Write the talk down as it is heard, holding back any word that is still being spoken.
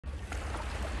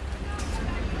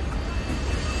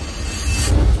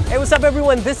what's up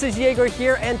everyone? This is Jaeger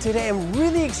here, and today I'm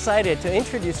really excited to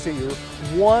introduce to you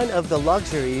one of the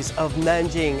luxuries of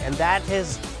Nanjing, and that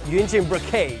is Yunjin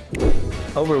Brocade.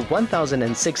 Over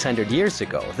 1,600 years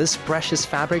ago, this precious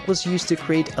fabric was used to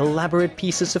create elaborate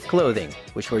pieces of clothing,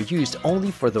 which were used only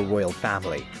for the royal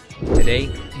family. Today,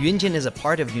 Yunjin is a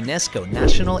part of UNESCO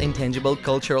National Intangible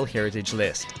Cultural Heritage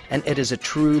List, and it is a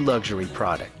true luxury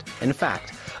product. In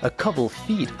fact, a couple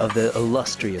feet of the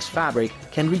illustrious fabric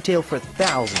can retail for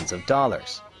thousands of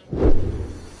dollars.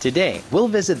 Today, we'll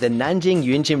visit the Nanjing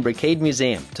Yunjin Brocade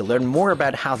Museum to learn more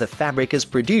about how the fabric is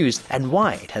produced and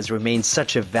why it has remained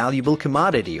such a valuable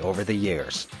commodity over the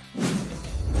years.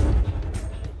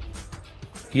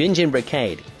 Yunjin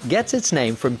Brocade gets its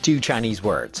name from two Chinese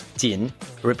words. Jin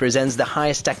represents the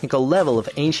highest technical level of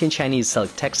ancient Chinese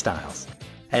silk textiles,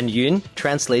 and Yun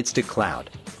translates to cloud,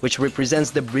 which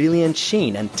represents the brilliant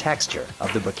sheen and texture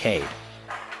of the brocade.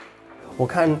 我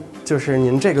看就是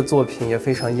您这个作品也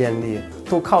非常艳丽，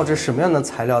都靠着什么样的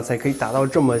材料才可以达到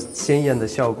这么鲜艳的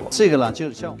效果？ 这个呢，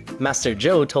就像 Master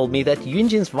Zhou told me that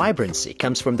Yunjin's vibrancy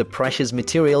comes from the precious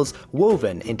materials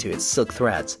woven into its silk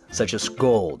threads, such as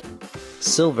gold,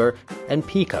 silver, and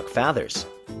peacock feathers.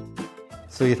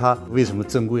 所以它为什么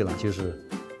珍贵呢？就是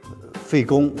费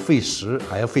工、费时，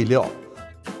还要费料。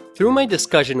 Through my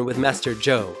discussion with Master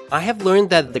Zhou, I have learned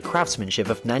that The craftsmanship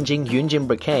of Nanjing Yunjin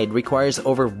Brocade requires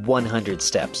over 100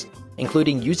 steps,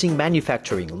 including using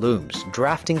manufacturing looms,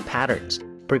 drafting patterns,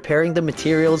 preparing the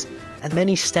materials, and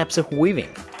many steps of weaving.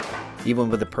 Even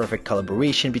with the perfect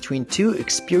collaboration between two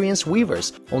experienced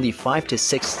weavers, only 5 to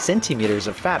 6 centimeters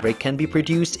of fabric can be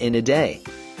produced in a day.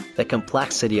 The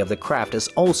complexity of the craft is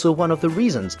also one of the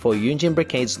reasons for Yunjin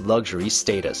Brocade's luxury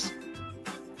status.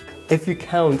 if you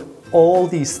count all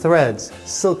these threads,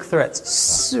 silk threads,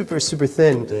 super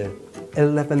thin,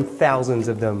 11,000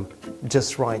 of them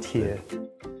just right here.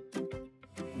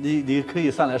 你可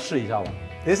以上来试一下吗？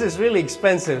 This is really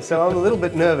expensive, so I'm a little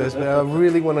bit nervous, but I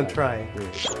really want to try.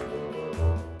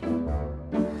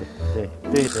 对，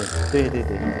没事，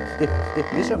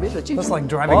进去。 It's like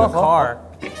driving a car.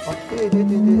 对，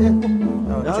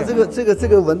然后这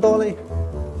个纹刀呢，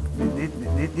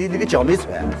你那个脚没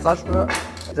穿，刹车，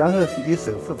然后你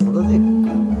手是扶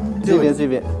着这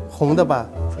边，红的吧？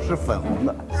是粉红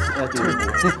的，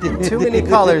对 Too many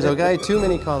colors, okay? Too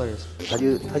many colors. 它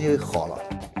就好了。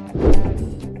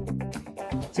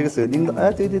这个手拎着，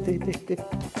哎，对，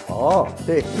哦，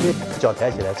对，脚抬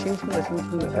起来，轻轻的，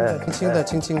哎，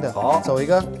轻轻的，好，走一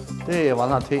个，对，往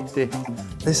上推，对。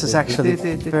 This is actually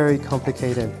very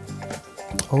complicated.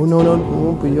 Oh no,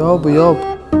 不要，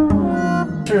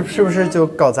是不是就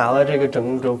搞砸了这个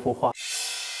整幅画？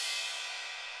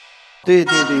 对，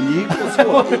你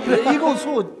一够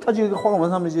粗，它这个花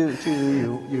纹上面就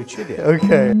有缺点。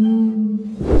 Okay.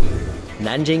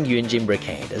 Nanjing Yunjin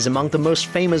Brocade is among the most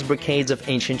famous brocades of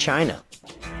ancient China.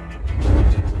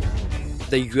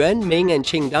 The Yuan, Ming, and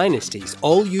Qing dynasties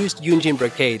all used Yunjin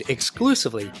brocade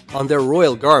exclusively on their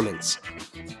royal garments.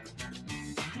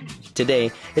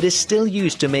 Today, it is still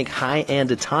used to make high-end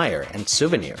attire and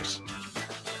souvenirs.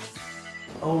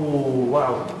 Oh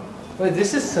wow! Well,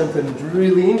 this is something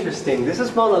really interesting. This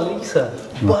is Mona Lisa,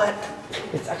 but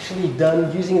it's actually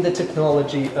done using the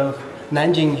technology of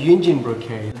Nanjing Yunjin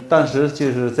brocade. 当时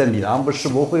就是在米兰不是世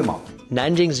博会嘛，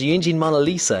 Nanjing's Yunjin Mona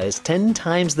Lisa is 10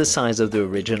 times the size of the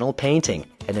original painting,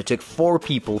 and it took 4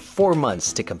 people 4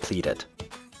 months to complete it.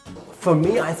 For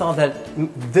me, I thought that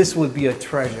this would be a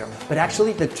treasure, but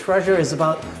actually the treasure is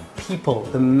about people,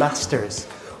 the masters,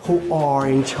 who are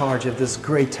in charge of this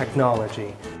great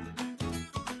technology.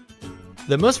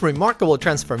 The most remarkable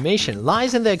transformation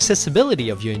lies in the accessibility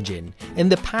of Yunjin. In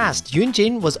the past,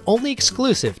 Yunjin was only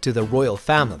exclusive to the royal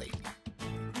family.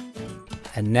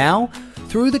 And now,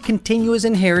 through the continuous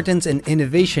inheritance and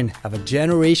innovation of a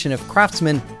generation of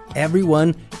craftsmen,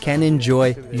 everyone can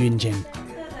enjoy Yunjin.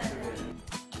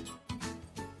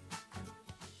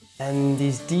 And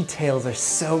these details are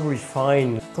so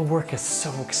refined. The work is so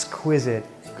exquisite.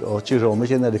 就是我们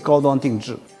现在的高端定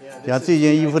制。像这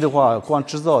件衣服的话，光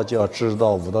制造就要制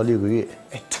造5到6个月。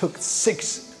 It took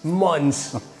 6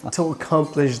 months to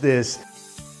accomplish this.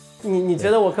 你觉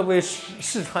得我可不可以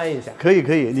试穿一下？可以，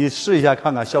你试一下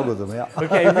看看效果怎么样。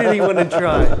 Okay, I really want to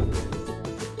try.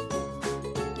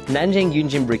 Nanjing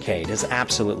Yunjin Brocade is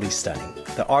absolutely stunning.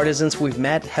 The artisans we've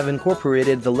met have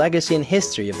incorporated the legacy and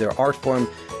history of their art form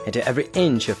into every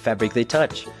inch of fabric they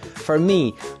touch. For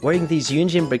me, wearing these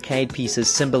Yunjin Brocade pieces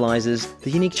symbolizes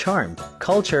the unique charm,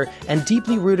 culture, and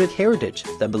deeply rooted heritage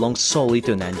that belongs solely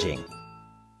to Nanjing.